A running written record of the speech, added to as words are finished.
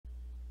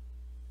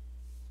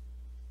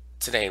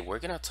Today we're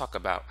going to talk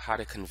about how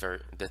to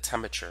convert the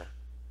temperature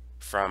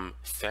from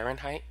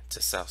Fahrenheit to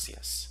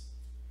Celsius.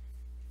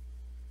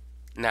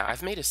 Now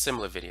I've made a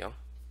similar video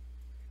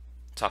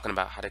talking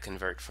about how to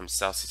convert from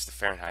Celsius to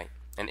Fahrenheit,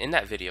 and in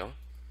that video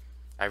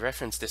I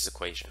referenced this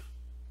equation.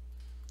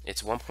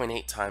 It's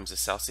 1.8 times the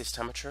Celsius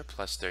temperature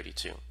plus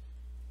 32.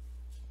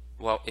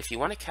 Well, if you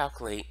want to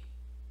calculate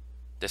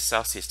the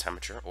Celsius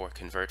temperature or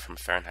convert from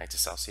Fahrenheit to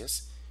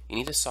Celsius, you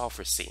need to solve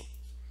for C.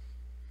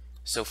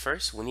 So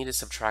first we need to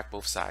subtract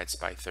both sides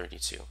by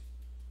 32.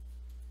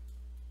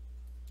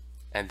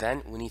 And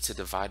then we need to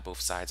divide both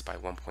sides by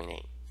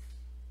 1.8.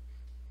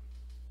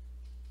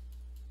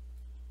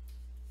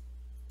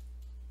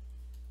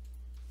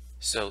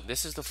 So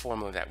this is the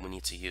formula that we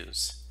need to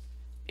use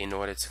in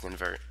order to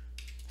convert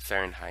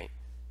Fahrenheit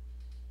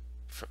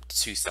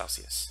to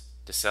Celsius.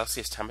 The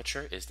Celsius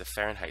temperature is the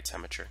Fahrenheit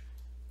temperature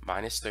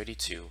minus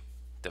 32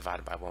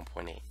 divided by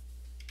 1.8.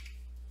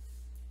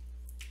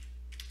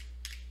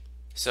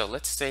 So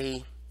let's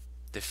say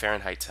the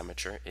Fahrenheit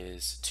temperature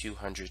is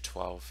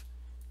 212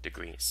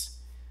 degrees.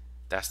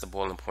 That's the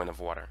boiling point of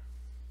water.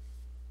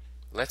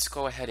 Let's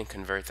go ahead and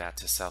convert that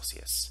to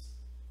Celsius.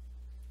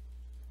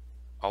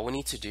 All we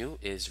need to do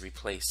is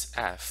replace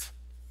F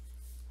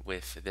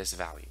with this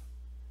value.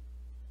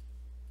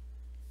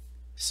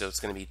 So it's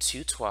going to be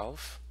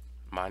 212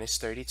 minus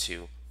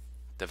 32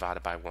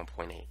 divided by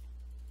 1.8.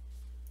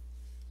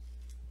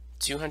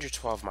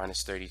 212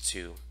 minus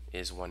 32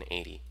 is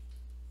 180.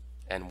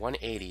 And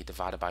 180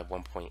 divided by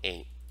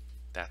 1.8,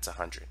 that's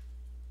 100.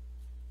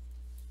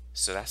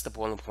 So that's the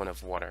boiling point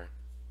of water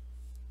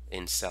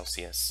in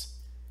Celsius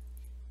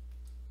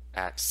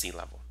at sea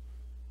level.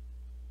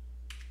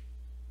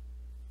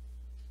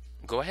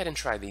 Go ahead and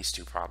try these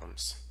two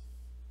problems.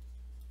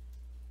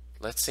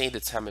 Let's say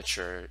the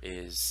temperature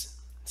is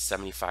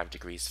 75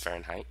 degrees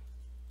Fahrenheit,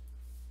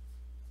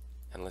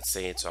 and let's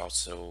say it's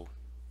also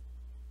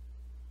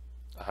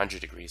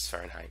 100 degrees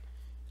Fahrenheit.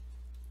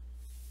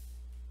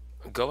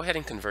 Go ahead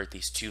and convert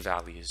these two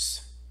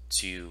values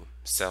to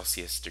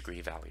Celsius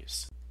degree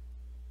values.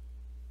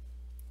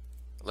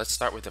 Let's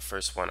start with the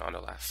first one on the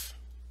left.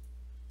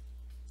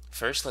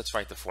 First, let's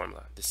write the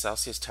formula. The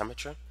Celsius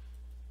temperature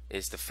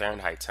is the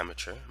Fahrenheit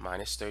temperature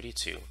minus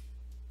 32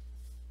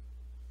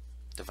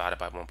 divided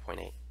by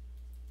 1.8.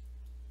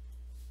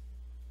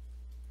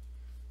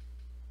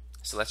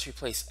 So let's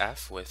replace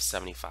F with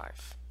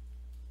 75.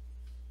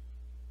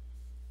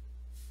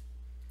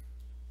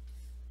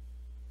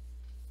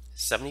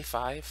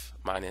 (75)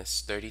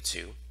 minus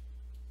 32,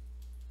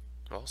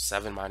 well,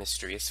 7 minus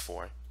 3 is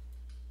 4,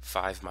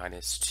 5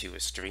 minus 2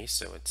 is 3,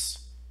 so it's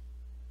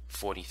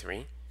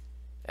 43,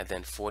 and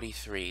then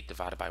 43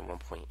 divided by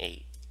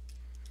 1.8.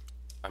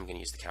 I'm going to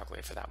use the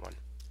calculator for that one.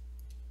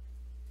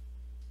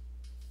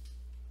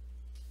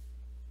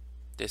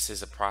 This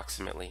is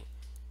approximately,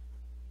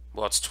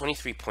 well, it's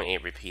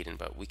 23.8 repeating,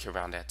 but we can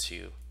round that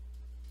to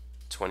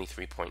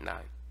 23.9.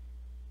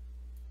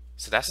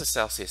 So that's the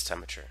Celsius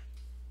temperature.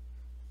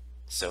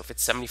 So if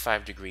it's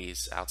 75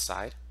 degrees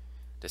outside,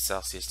 the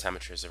Celsius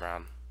temperature is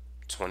around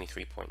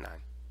 23.9.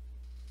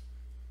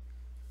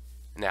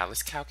 Now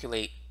let's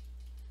calculate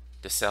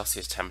the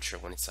Celsius temperature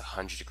when it's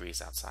 100 degrees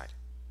outside.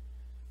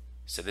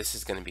 So this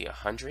is going to be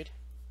 100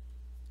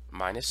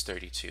 minus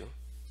 32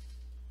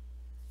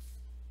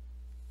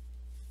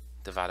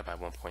 divided by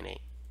 1.8.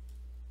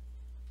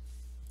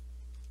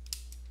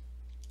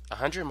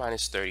 100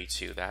 minus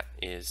 32, that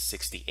is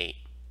 68.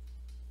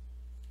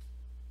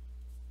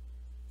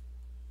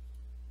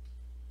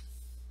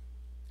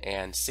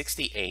 And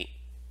 68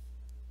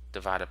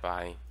 divided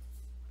by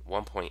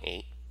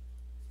 1.8,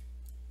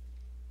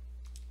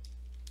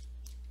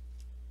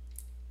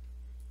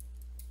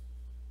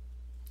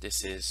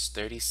 this is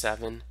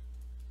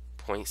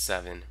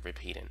 37.7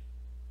 repeating.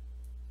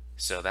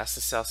 So that's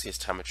the Celsius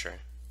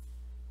temperature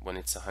when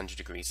it's 100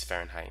 degrees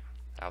Fahrenheit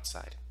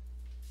outside.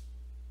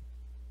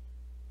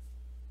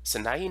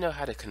 So now you know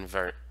how to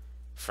convert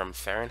from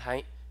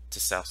Fahrenheit to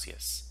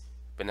Celsius.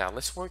 But now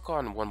let's work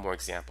on one more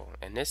example,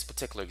 and this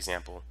particular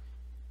example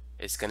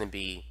is going to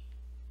be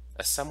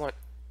a somewhat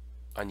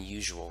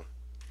unusual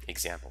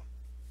example.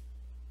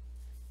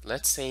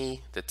 Let's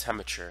say the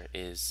temperature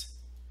is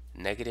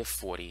negative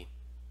 40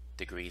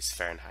 degrees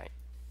Fahrenheit.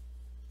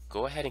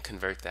 Go ahead and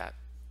convert that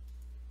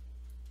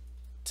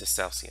to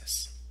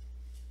Celsius.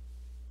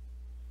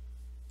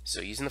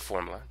 So using the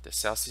formula, the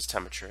Celsius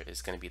temperature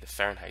is going to be the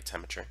Fahrenheit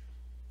temperature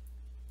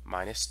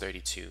minus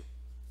 32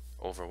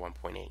 over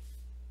 1.8.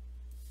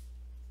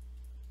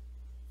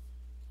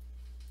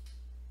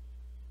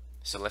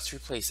 So let's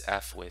replace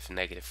F with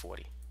negative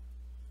 40.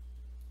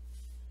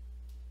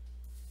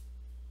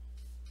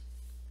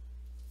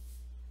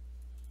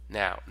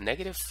 Now,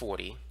 negative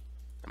 40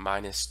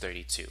 minus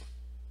 32.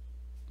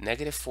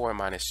 Negative 4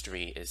 minus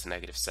 3 is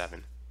negative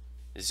 7.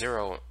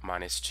 0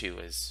 minus 2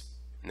 is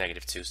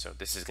negative 2, so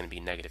this is going to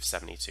be negative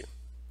 72.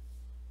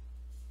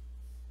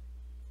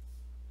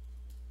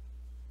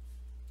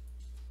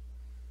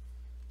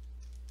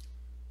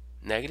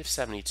 Negative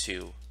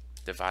 72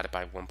 divided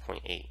by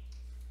 1.8.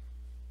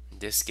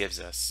 This gives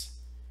us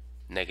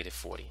negative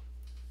 40.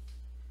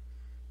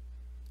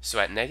 So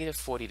at negative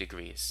 40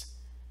 degrees,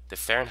 the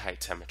Fahrenheit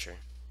temperature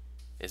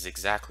is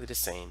exactly the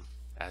same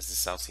as the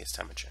Celsius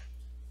temperature.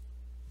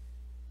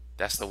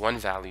 That's the one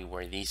value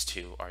where these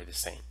two are the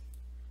same.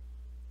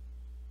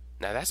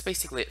 Now that's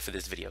basically it for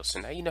this video. So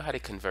now you know how to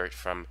convert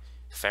from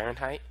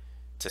Fahrenheit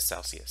to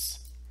Celsius.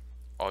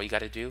 All you got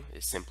to do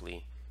is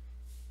simply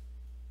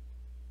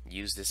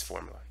use this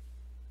formula.